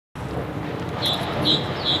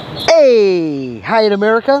Hey, Hyatt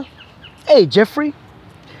America. Hey, Jeffrey.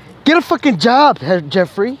 Get a fucking job,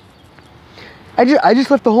 Jeffrey. I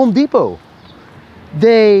just left the Home Depot.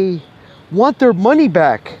 They want their money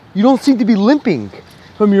back. You don't seem to be limping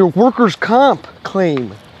from your workers' comp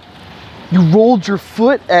claim. You rolled your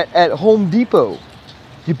foot at Home Depot,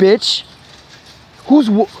 you bitch.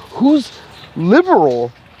 Who's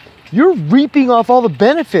liberal? You're reaping off all the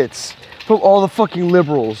benefits from all the fucking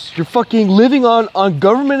liberals. You're fucking living on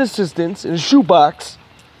government assistance in a shoebox.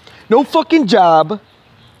 No fucking job.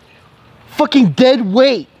 Fucking dead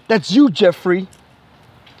weight. That's you, Jeffrey.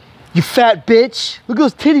 You fat bitch. Look at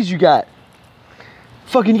those titties you got.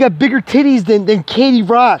 Fucking, you got bigger titties than Katie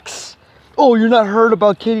Rocks. Oh, you're not heard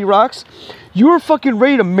about Katie Rocks? You were fucking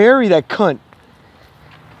ready to marry that cunt.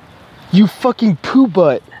 You fucking poo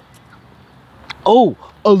butt. Oh,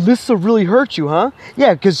 Alyssa really hurt you, huh?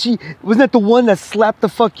 Yeah, because she, wasn't that the one that slapped the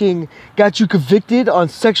fucking, got you convicted on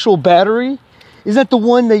sexual battery? Isn't that the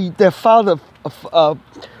one that filed a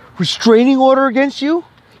restraining order against you?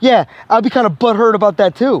 Yeah, I'd be kind of butthurt about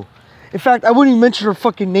that too. In fact, I wouldn't even mention her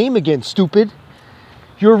fucking name again, stupid.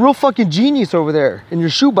 You're a real fucking genius over there in your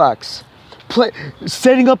shoebox.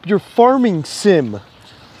 Setting up your farming sim.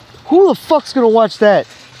 Who the fuck's gonna watch that?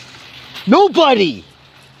 Nobody!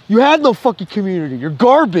 You have no fucking community. You're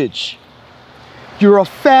garbage. You're a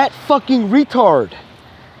fat fucking retard.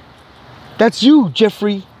 That's you,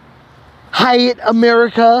 Jeffrey. Hyatt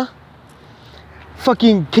America.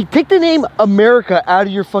 Fucking take the name America out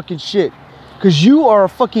of your fucking shit. Because you are a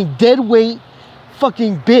fucking dead weight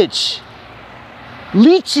fucking bitch.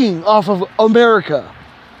 Leeching off of America.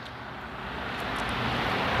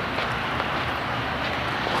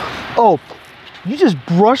 Oh, you just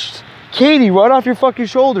brushed Katie right off your fucking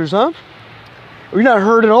shoulders, huh? You're not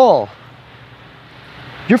hurt at all.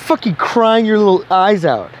 You're fucking crying your little eyes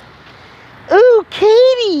out. Oh,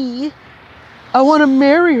 Katie, I want to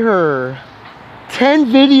marry her. 10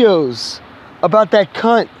 videos about that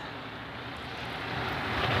cunt.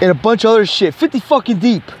 And a bunch of other shit. 50 fucking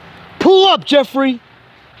deep. Pull up, Jeffrey.